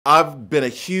I've been a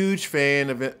huge fan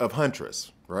of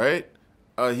Huntress, right?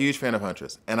 A huge fan of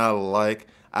Huntress. And I like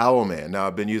Owlman. Now,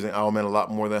 I've been using Owlman a lot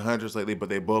more than Huntress lately, but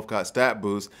they both got stat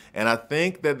boosts. And I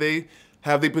think that they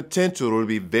have the potential to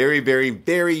be very, very,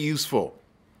 very useful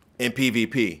in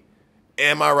PvP.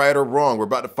 Am I right or wrong? We're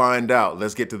about to find out.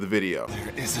 Let's get to the video.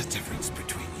 There is a difference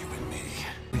between you and me.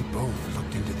 We both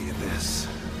looked into the abyss.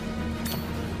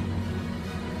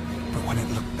 But when it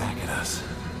looked back at us,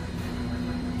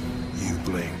 you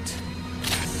blinked.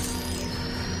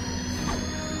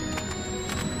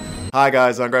 Hi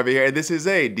guys, I'm Gravity here, and this is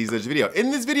a DZedge video. In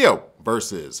this video,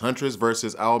 Huntress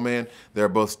versus Owlman. They're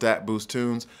both stat boost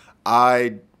tunes.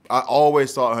 I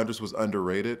always thought Huntress was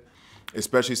underrated,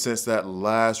 especially since that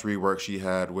last rework she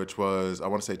had, which was, I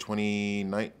want to say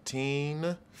 2019.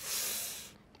 I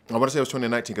want to say it was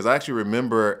 2019 because I actually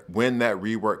remember when that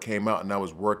rework came out and I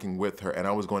was working with her and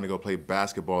I was going to go play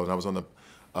basketball and I was on the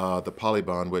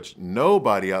Polygon, which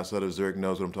nobody outside of Zurich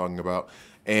knows what I'm talking about.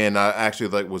 And I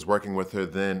actually was working with her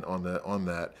then on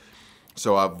that.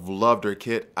 So I've loved her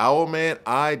kit. Owlman,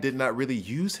 I did not really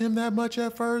use him that much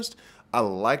at first. I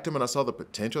liked him and I saw the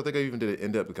potential. I think I even did an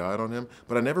in-depth guide on him,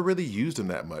 but I never really used him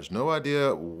that much. No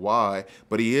idea why,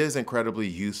 but he is incredibly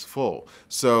useful.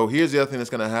 So here's the other thing that's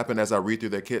gonna happen as I read through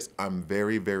their kits. I'm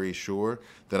very, very sure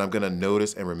that I'm gonna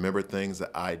notice and remember things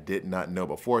that I did not know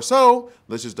before. So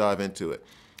let's just dive into it.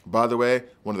 By the way,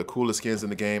 one of the coolest skins in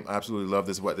the game. I absolutely love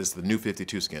this. This is the new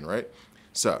 52 skin, right?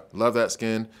 So love that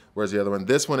skin. Where's the other one?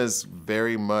 This one is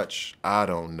very much, I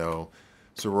don't know,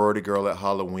 sorority girl at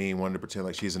Halloween wanted to pretend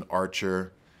like she's an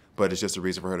archer, but it's just a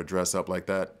reason for her to dress up like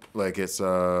that. Like it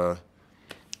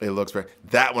looks very,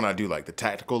 that one I do like. The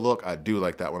tactical look, I do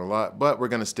like that one a lot, but we're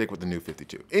gonna stick with the new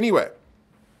 52. Anyway,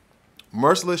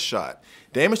 merciless shot.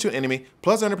 Damage to an enemy,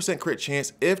 plus 100% crit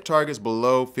chance if targets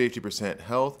below 50%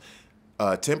 health.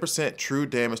 10% true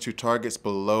damage to targets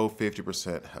below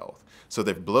 50% health. So if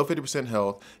they're below 50%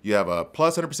 health, you have a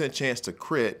plus 100% chance to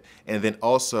crit, and then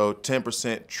also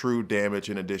 10% true damage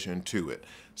in addition to it.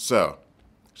 So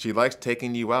she likes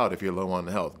taking you out if you're low on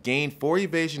health. Gain 4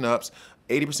 evasion ups,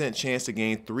 80% chance to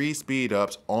gain 3 speed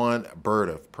ups on Bird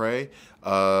of Prey,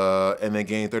 and then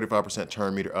gain 35%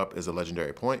 turn meter up is a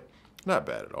legendary point. Not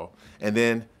bad at all. And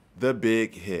then the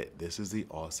big hit. This is the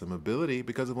awesome ability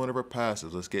because of one of her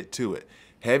passives. Let's get to it.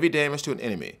 Heavy damage to an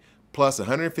enemy, plus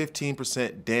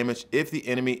 115% damage if the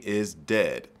enemy is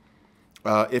dead.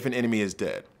 If an enemy is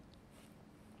dead.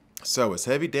 So it's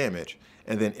heavy damage,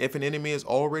 and then if an enemy is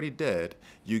already dead,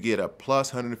 you get a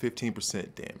plus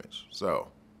 115% damage. So,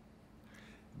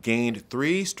 gained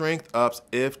 3 strength ups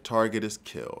if target is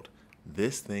killed.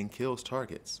 This thing kills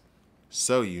targets,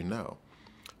 so you know.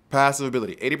 Passive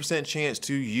ability, 80% chance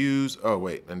to use, oh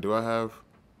wait, and do I have,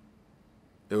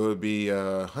 it would be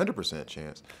 100%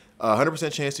 chance.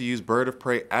 100% chance to use Bird of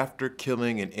Prey after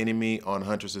killing an enemy on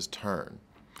Huntress's turn.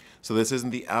 So this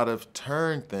isn't the out of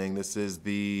turn thing, this is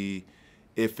the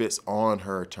if it's on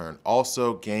her turn.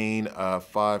 Also gain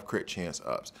 5 crit chance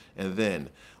ups. And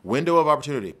then, window of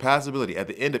opportunity, passive ability, at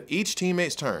the end of each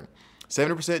teammate's turn,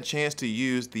 70% chance to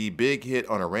use the big hit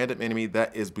on a random enemy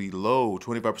that is below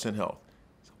 25% health.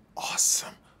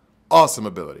 Awesome, awesome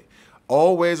ability.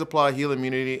 Always apply heal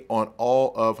immunity on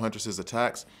all of Huntress's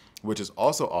attacks, which is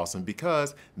also awesome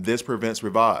because this prevents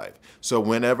revive. So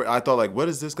whenever, I thought like, what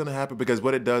is this gonna happen? Because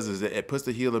what it does is it puts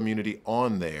the heal immunity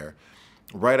on there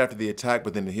right after the attack,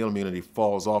 but then the heal immunity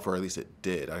falls off, or at least it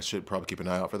did. I should probably keep an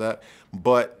eye out for that.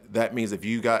 But that means if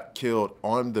you got killed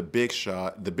on the big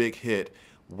shot, the big hit,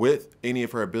 with any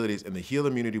of her abilities and the heal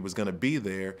immunity was gonna be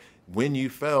there, when you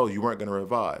fell, you weren't gonna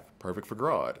revive. Perfect for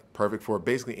Grodd. Perfect for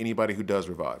basically anybody who does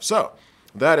revive. So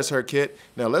that is her kit.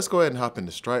 Now let's go ahead and hop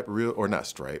into Stripe, not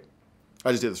Stripe.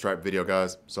 I just did the Stripe video,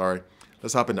 guys, sorry.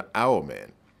 Let's hop into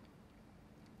Owlman.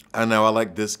 I know I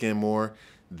like this skin more.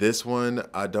 This one,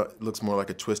 looks more like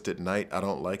a Twisted Knight. I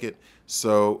don't like it.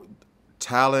 So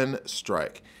Talon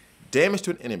Strike. Damage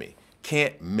to an enemy,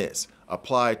 can't miss.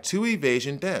 Apply 2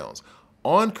 evasion downs.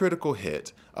 On critical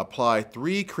hit, apply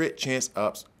 3 crit chance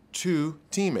ups to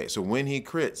teammates. So when he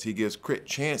crits, he gives crit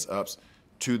chance ups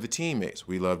to the teammates.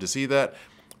 We love to see that.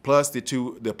 Plus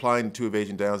the applying 2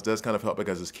 evasion downs does kind of help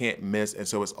because it can't miss, and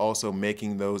so it's also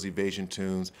making those evasion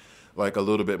tunes like a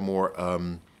little bit more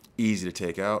easy to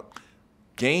take out.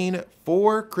 Gain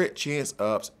 4 crit chance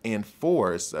ups and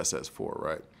 4, that says 4,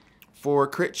 right? 4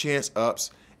 crit chance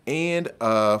ups and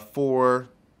 4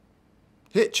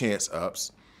 hit chance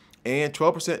ups, and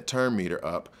 12% turn meter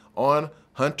up on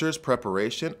Hunter's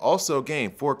Preparation. Also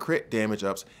gain 4 crit damage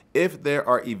ups if there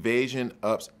are evasion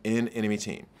ups in enemy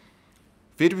team.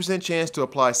 50% chance to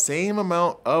apply same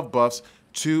amount of buffs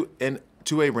to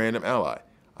a random ally.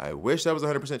 I wish that was a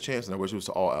 100% chance, and I wish it was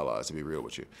to all allies, to be real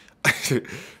with you.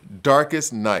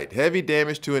 Darkest Night. Heavy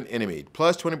damage to an enemy.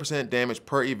 Plus 20% damage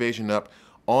per evasion up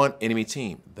on enemy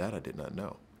team. That I did not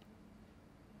know.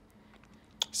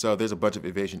 So there's a bunch of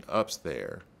evasion ups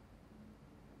there.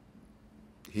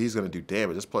 He's going to do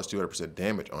damage. That's plus 200%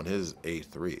 damage on his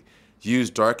A3. Use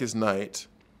Darkest Night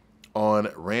on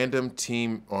random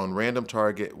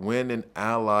target when an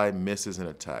ally misses an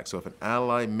attack. So if an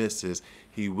ally misses,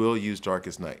 he will use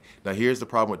Darkest Night. Now here's the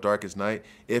problem with Darkest Night.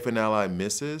 If an ally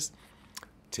misses,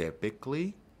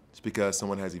 typically it's because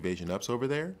someone has evasion ups over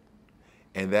there.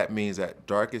 And that means that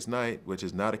Darkest Night, which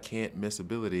is not a can't miss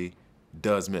ability,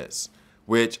 does miss.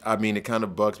 Which, I mean, it kind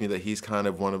of bugs me that he's kind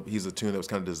of he's a tune that was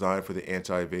kind of designed for the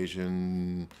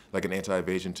anti-evasion, like an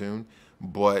anti-evasion tune.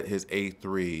 But his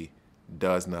A3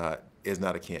 is not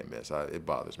a can't miss. It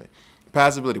bothers me.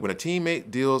 Passive ability. When a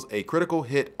teammate deals a critical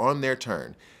hit on their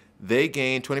turn, they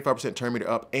gain 25% turn meter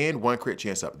up and 1 crit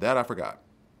chance up. That I forgot.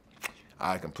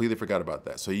 I completely forgot about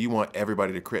that. So you want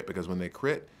everybody to crit, because when they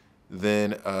crit,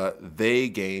 then they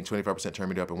gain 25% turn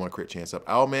meter up and 1 crit chance up.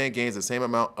 Owlman gains the same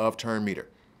amount of turn meter.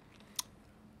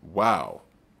 Wow.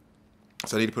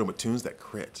 So I need to put him with tunes that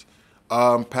crit.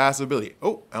 Passive ability.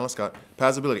 Oh, Alan Scott.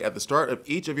 Passive ability. At the start of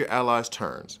each of your allies'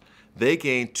 turns, they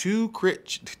gain 2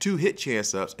 hit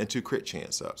chance ups and 2 crit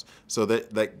chance ups. So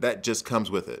that just comes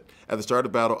with it. At the start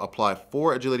of battle, apply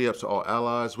 4 agility ups to all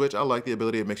allies, which I like the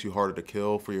ability. It makes you harder to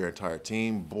kill for your entire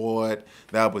team. But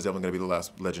that was definitely going to be the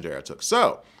last legendary I took.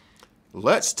 So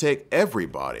let's take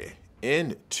everybody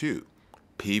into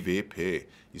PvP.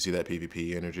 You see that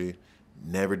PvP energy?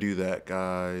 Never do that,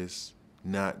 guys.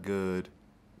 Not good.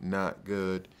 Not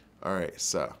good. All right,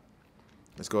 so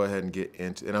let's go ahead and get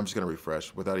into, and I'm just going to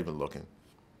refresh without even looking.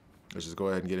 Let's just go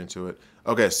ahead and get into it.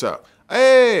 Okay, so,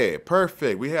 hey,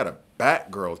 perfect. We had a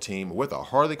Batgirl team with a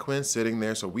Harley Quinn sitting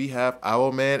there. So we have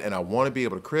Owlman, and I want to be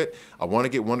able to crit. I want to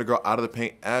get Wonder Girl out of the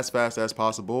paint as fast as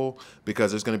possible because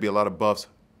there's going to be a lot of buffs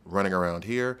running around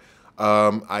here.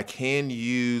 I can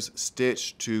use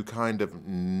Stitch to kind of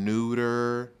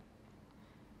neuter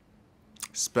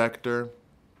Spectre.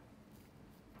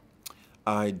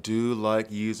 I do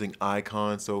like using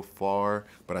Icon so far,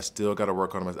 but I still got to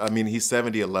work on him. I mean, he's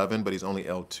 70-11, but he's only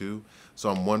L2. So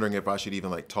I'm wondering if I should even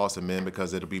like toss him in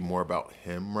because it'll be more about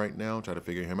him right now. Try to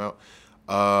figure him out.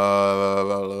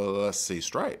 Let's see,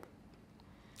 Stripe.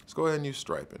 Let's go ahead and use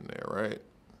Stripe in there, right?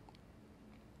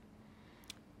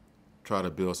 Try to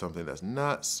build something that's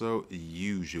not so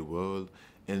usual.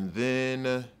 And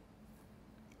then,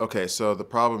 okay, so the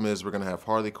problem is we're going to have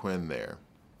Harley Quinn there.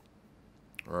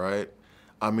 All right.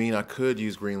 I mean, I could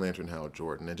use Green Lantern Hal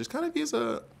Jordan and just kind of use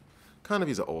an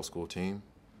old school team.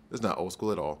 It's not old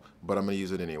school at all, but I'm going to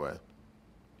use it anyway.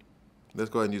 Let's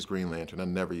go ahead and use Green Lantern. I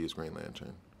never use Green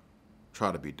Lantern.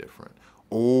 Try to be different.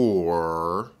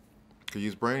 Or could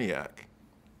use Brainiac.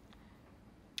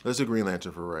 Let's do Green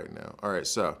Lantern for right now. All right,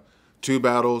 so 2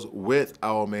 battles with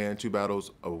Owlman, 2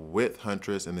 battles with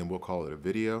Huntress, and then we'll call it a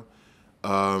video.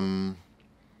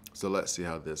 So let's see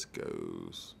how this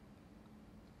goes.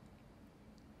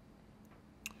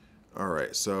 All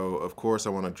right, so of course I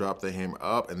want to drop the hammer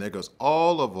up, and there goes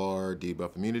all of our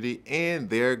debuff immunity, and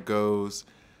there goes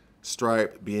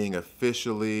Stripe being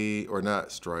officially, or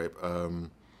not Stripe, well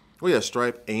yeah,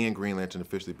 Stripe and Green Lantern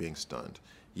officially being stunned.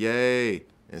 Yay!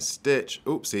 And Stitch,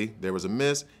 oopsie, there was a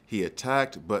miss. He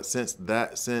attacked, but since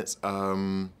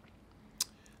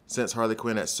Harley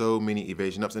Quinn had so many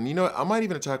evasion ups, and you know what, I might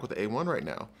even attack with the A1 right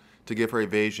now to give her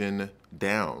evasion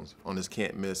downs on this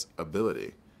can't miss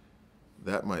ability.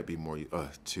 That might be more,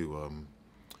 ugh.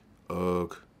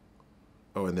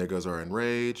 Oh, and there goes our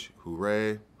Enrage.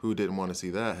 Hooray. Who didn't want to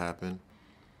see that happen?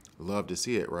 Love to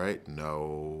see it, right?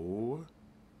 No.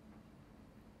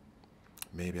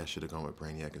 Maybe I should have gone with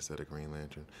Brainiac instead of Green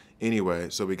Lantern. Anyway,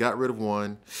 so we got rid of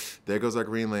 1. There goes our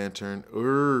Green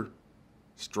Lantern.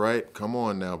 Stripe, come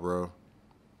on now, bro.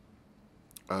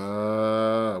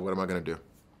 What am I going to do?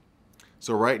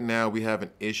 So right now we have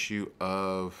an issue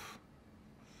of...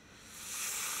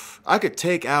 I could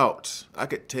take out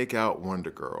Wonder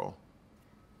Girl,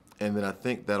 and then I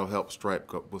think that'll help Stripe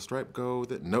go. Will Stripe go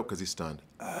with it? Nope, because he's stunned.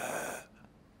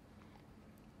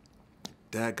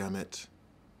 Dadgummit.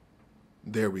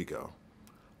 There we go.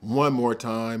 One more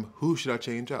time. Who should I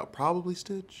change out? Probably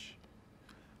Stitch.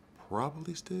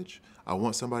 Probably Stitch. I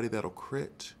want somebody that'll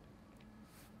crit.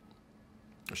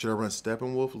 Or should I run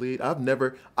Steppenwolf lead? I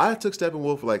took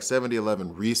Steppenwolf like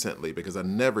 70-11 recently because I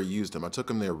never used him. I took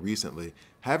him there recently.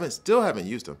 Still haven't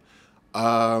used him.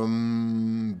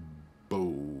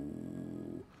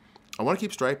 Boo. I want to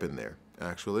keep Stripe in there,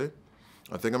 actually.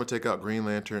 I think I'm going to take out Green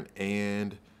Lantern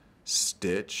and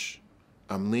Stitch.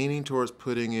 I'm leaning towards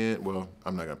putting it, well,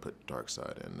 I'm not going to put Dark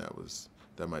Side in.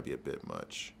 That might be a bit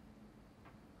much.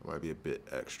 It might be a bit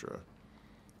extra.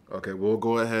 Okay, we'll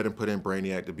go ahead and put in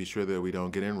Brainiac to be sure that we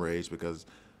don't get enraged, because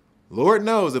Lord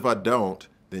knows if I don't,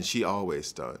 then she always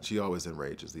stuns. She always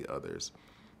enrages the others.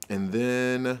 And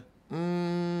then,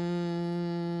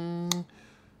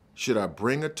 should I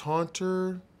bring a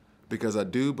Taunter? Because I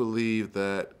do believe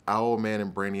that Owlman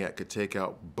and Brainiac could take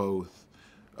out both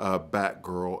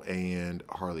Batgirl and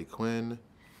Harley Quinn.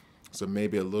 So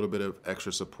maybe a little bit of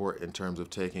extra support in terms of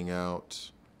taking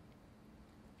out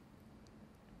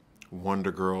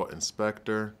Wonder Girl and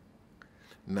Spectre.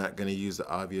 Not going to use the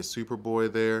obvious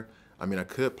Superboy there. I mean, I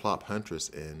could plop Huntress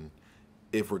in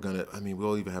if we're going to, I mean,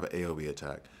 we'll even have an AoE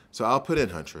attack. So I'll put in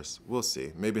Huntress. We'll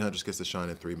see. Maybe Huntress gets to shine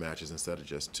in 3 matches instead of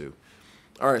just 2.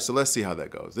 All right, so let's see how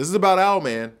that goes. This is about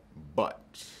Owlman,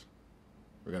 but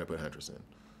we're going to put Huntress in.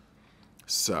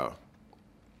 So,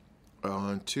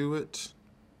 on to it.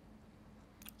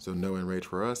 So no enrage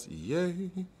for us.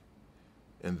 Yay.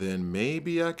 And then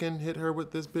maybe I can hit her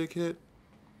with this big hit.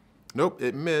 Nope,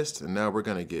 it missed, and now we're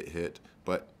going to get hit.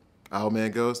 But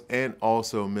Owlman goes and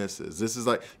also misses. This is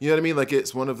like, you know what I mean? Like,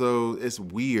 it's one of those, it's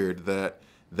weird that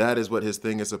that is what his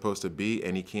thing is supposed to be,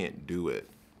 and he can't do it.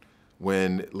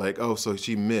 When, like, oh, so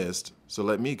she missed, so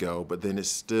let me go, but then it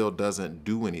still doesn't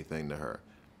do anything to her.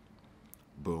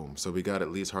 Boom. So we got at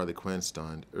least Harley Quinn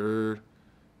stunned. There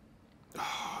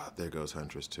goes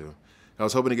Huntress, too. I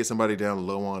was hoping to get somebody down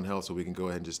low on health so we can go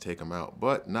ahead and just take them out,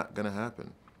 but not going to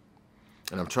happen.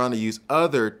 And I'm trying to use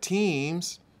other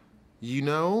teams, you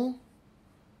know?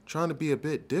 Trying to be a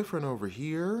bit different over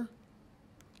here.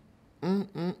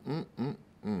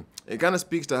 It kind of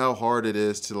speaks to how hard it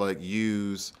is to, like,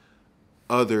 use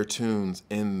other tunes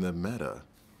in the meta,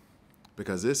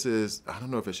 because this is, I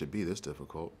don't know if it should be this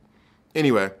difficult.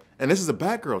 Anyway, and this is a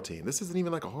Batgirl team. This isn't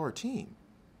even like a hard team.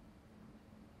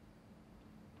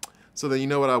 So then you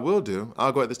know what I will do?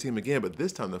 I'll go at this team again, but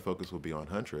this time the focus will be on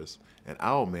Huntress, and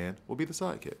Owlman will be the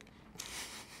sidekick.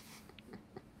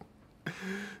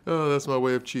 Oh, that's my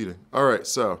way of cheating. All right,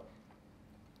 so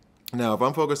now if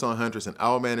I'm focused on Huntress and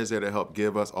Owlman is there to help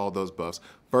give us all those buffs,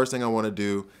 first thing I want to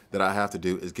do that I have to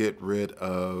do is get rid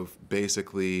of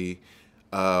basically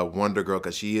Wonder Girl,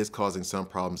 because she is causing some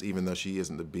problems, even though she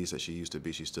isn't the beast that she used to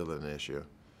be. She's still an issue,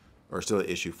 or still an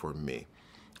issue for me.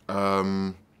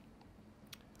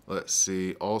 Let's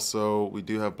see. Also, we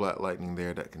do have Black Lightning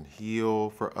there that can heal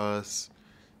for us,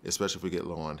 especially if we get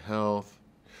low on health.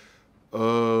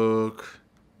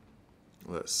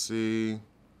 Let's see.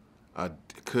 I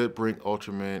could bring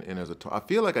Ultraman in as a I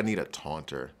feel like I need a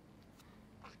Taunter.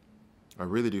 I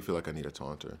really do feel like I need a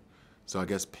Taunter. So I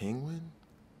guess Penguin?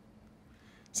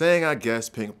 Saying I guess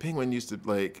Penguin used to,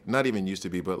 like, not even used to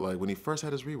be, but like when he first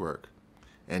had his rework.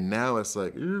 And now it's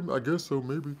like, I guess so,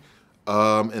 maybe.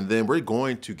 And then we're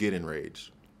going to get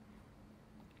enraged.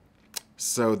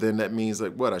 So then that means,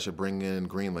 like, what? I should bring in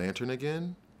Green Lantern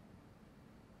again?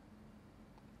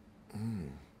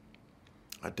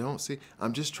 I don't see.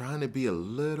 I'm just trying to be a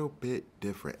little bit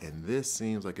different, and this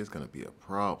seems like it's going to be a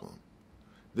problem.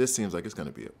 This seems like it's going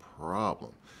to be a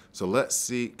problem. So let's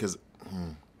see, because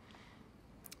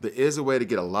there is a way to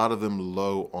get a lot of them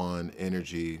low on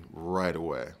energy right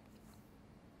away,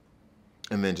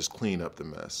 and then just clean up the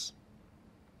mess.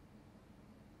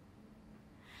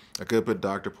 I could put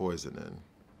Dr. Poison in.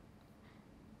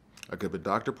 I could put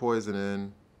Dr.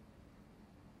 Poison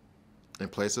in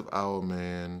place of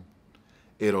Owlman.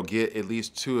 It'll get at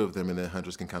least 2 of them, and then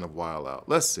Huntress can kind of wild out.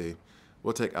 Let's see.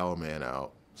 We'll take Owlman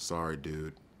out. Sorry,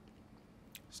 dude.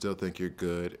 Still think you're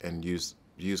good, and used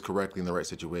correctly in the right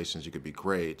situations, you could be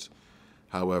great.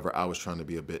 However, I was trying to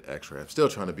be a bit extra. I'm still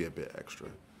trying to be a bit extra.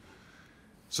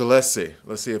 So let's see.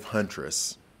 Let's see if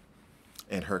Huntress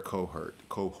and her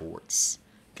cohorts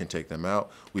can take them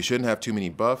out. We shouldn't have too many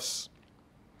buffs,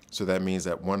 so that means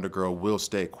that Wonder Girl will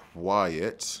stay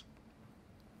quiet.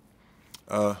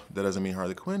 That doesn't mean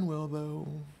Harley Quinn will, though.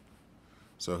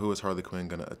 So who is Harley Quinn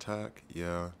gonna attack?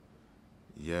 Yeah.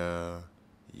 Yuck.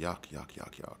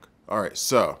 All right,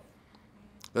 so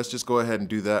let's just go ahead and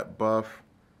do that buff,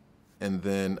 and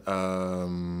then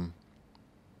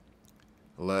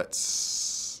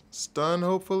let's stun,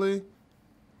 hopefully.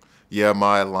 Yeah,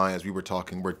 my alliance, we're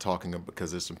talking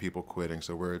because there's some people quitting,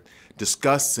 so we're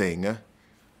discussing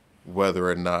whether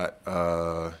or not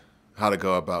how to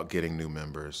go about getting new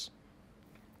members.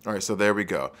 All right, so there we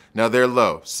go. Now they're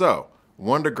low. So,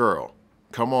 Wonder Girl.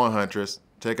 Come on, Huntress.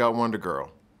 Take out Wonder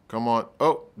Girl. Come on.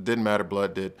 Oh, didn't matter.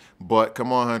 Blood did. But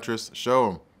come on, Huntress. Show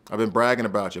them. I've been bragging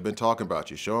about you. I've been talking about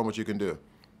you. Show them what you can do.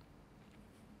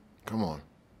 Come on.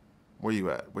 Where you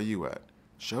at? Where you at?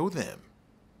 Show them.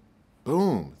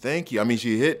 Boom. Thank you. I mean,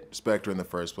 she hit Spectre in the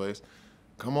first place.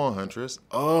 Come on, Huntress.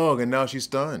 Oh, and now she's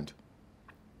stunned.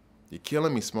 You're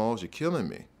killing me, Smalls. You're killing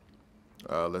me.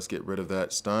 Let's get rid of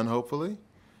that stun, hopefully.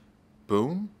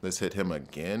 Boom. Let's hit him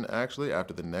again, actually,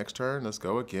 after the next turn. Let's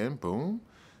go again. Boom.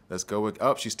 Let's go.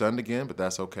 Oh, she's stunned again, but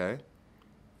that's okay.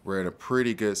 We're in a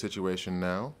pretty good situation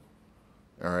now.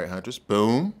 All right, Huntress.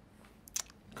 Boom.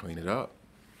 Clean it up.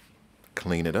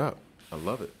 Clean it up. I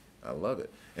love it. I love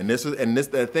it. And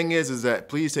the thing is that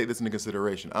please take this into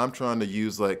consideration. I'm trying to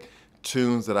use like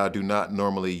tunes that I do not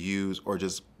normally use or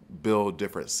just build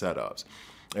different setups.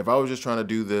 If I was just trying to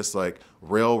do this like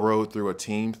railroad through a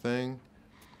team thing,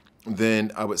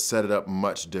 then I would set it up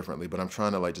much differently. But I'm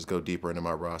trying to like just go deeper into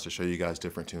my roster, show you guys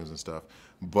different tunes and stuff.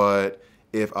 But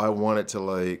if I wanted to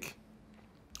like,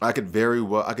 I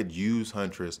could use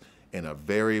Huntress in a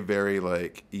very, very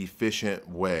like efficient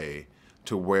way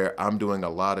to where I'm doing a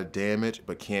lot of damage,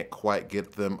 but can't quite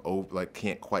get them over, like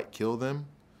can't quite kill them.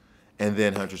 And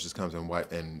then Huntress just comes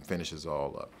and finishes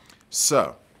all up.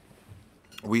 So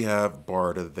we have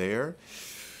Barda there.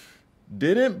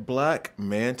 Didn't Black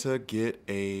Manta get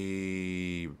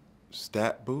a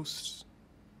stat boost?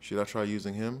 Should I try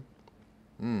using him?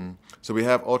 So we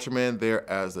have Ultraman there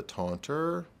as the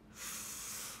taunter.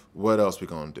 What else we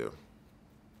gonna do?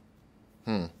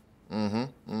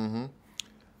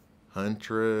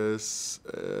 Huntress.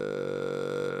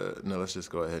 No, let's just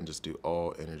go ahead and just do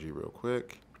all energy real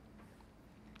quick.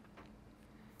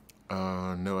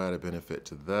 No added benefit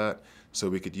to that. So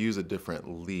we could use a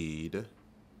different lead.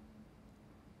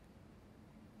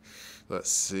 Let's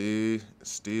see.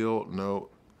 Steel,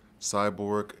 nope.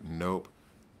 Cyborg, nope.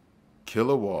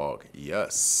 Kilowog,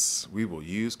 yes. We will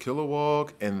use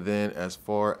Kilowog. And then as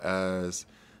far as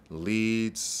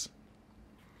leads,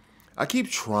 I keep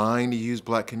trying to use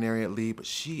Black Canary at lead, but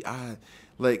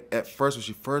like at first when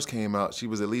she first came out, she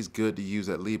was at least good to use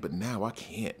at lead, but now I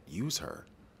can't use her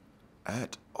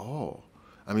at all.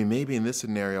 I mean, maybe in this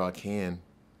scenario I can,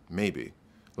 maybe.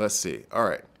 Let's see. All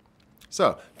right.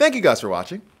 So thank you guys for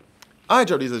watching. I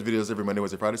enjoy these videos every Monday,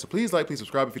 Wednesday, Friday, so please like, please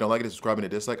subscribe. If you don't like it, subscribe and a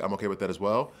dislike. I'm okay with that as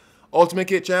well. Ultimate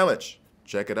Kit Challenge.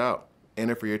 Check it out.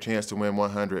 Enter for your chance to win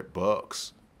 100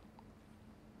 bucks.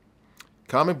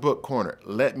 Comic Book Corner.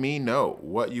 Let me know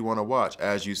what you want to watch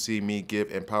as you see me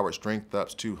give empowered strength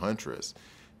ups to Huntress.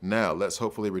 Now, let's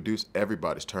hopefully reduce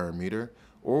everybody's turn meter.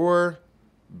 Or,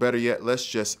 better yet, let's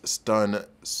just stun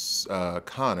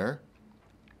Connor.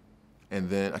 And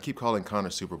then, I keep calling Connor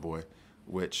Superboy,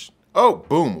 which... Oh,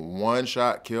 boom. One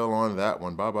shot kill on that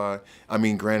one. Bye-bye. I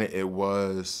mean, granted, it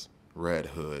was Red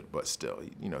Hood, but still,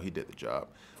 you know, he did the job.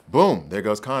 Boom. There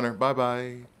goes Connor.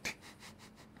 Bye-bye.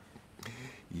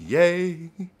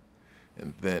 Yay.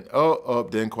 And then,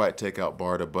 didn't quite take out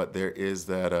Barda, but there is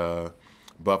that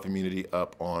buff immunity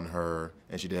up on her,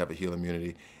 and she did have a heal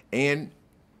immunity. And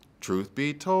truth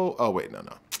be told, oh, wait, no.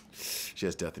 She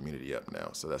has death immunity up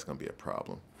now, so that's going to be a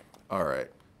problem. All right.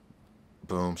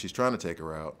 Boom. She's trying to take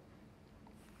her out.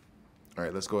 All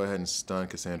right, let's go ahead and stun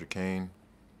Cassandra Cain.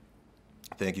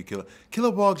 Thank you, Killer.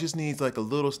 Kilowog just needs like a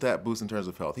little stat boost in terms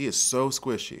of health. He is so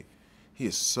squishy. He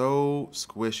is so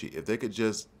squishy. If they could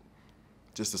just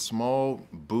a small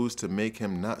boost to make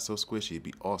him not so squishy, it'd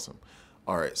be awesome.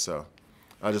 All right, so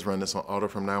I'll just run this on auto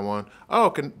from now on.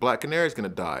 Oh, Black Canary's gonna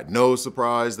die. No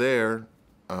surprise there.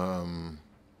 Can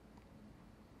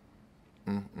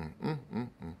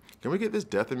we get this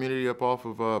death immunity up off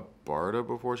of Barda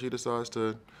before she decides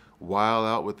to wild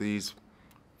out with these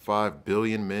 5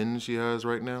 billion men she has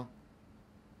right now?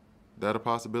 That a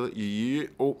possibility? Yeah.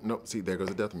 Oh, no. See, there goes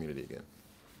the death immunity again.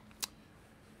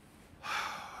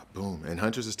 Boom. And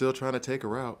Huntress is still trying to take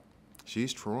her out.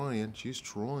 She's trying. She's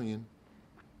trying.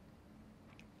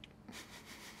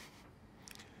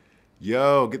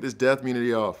 Yo, get this death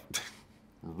immunity off.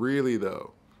 Really,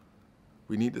 though.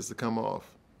 We need this to come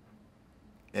off.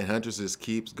 And Huntress just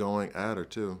keeps going at her,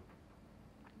 too.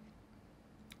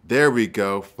 There we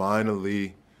go,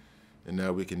 finally. And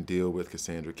now we can deal with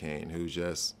Cassandra Cain, who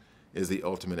just is the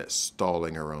ultimate at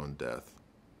stalling her own death.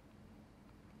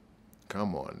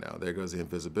 Come on now. There goes the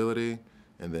invisibility.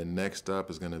 And then next up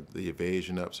is the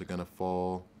evasion ups are gonna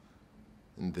fall.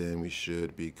 And then we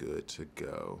should be good to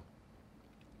go.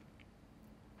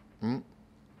 Do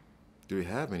we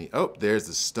have any? Oh, there's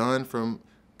the stun from,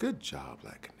 good job,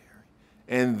 Black Canary.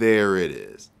 And there it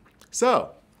is.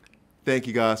 So, thank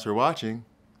you guys for watching.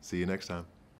 See you next time.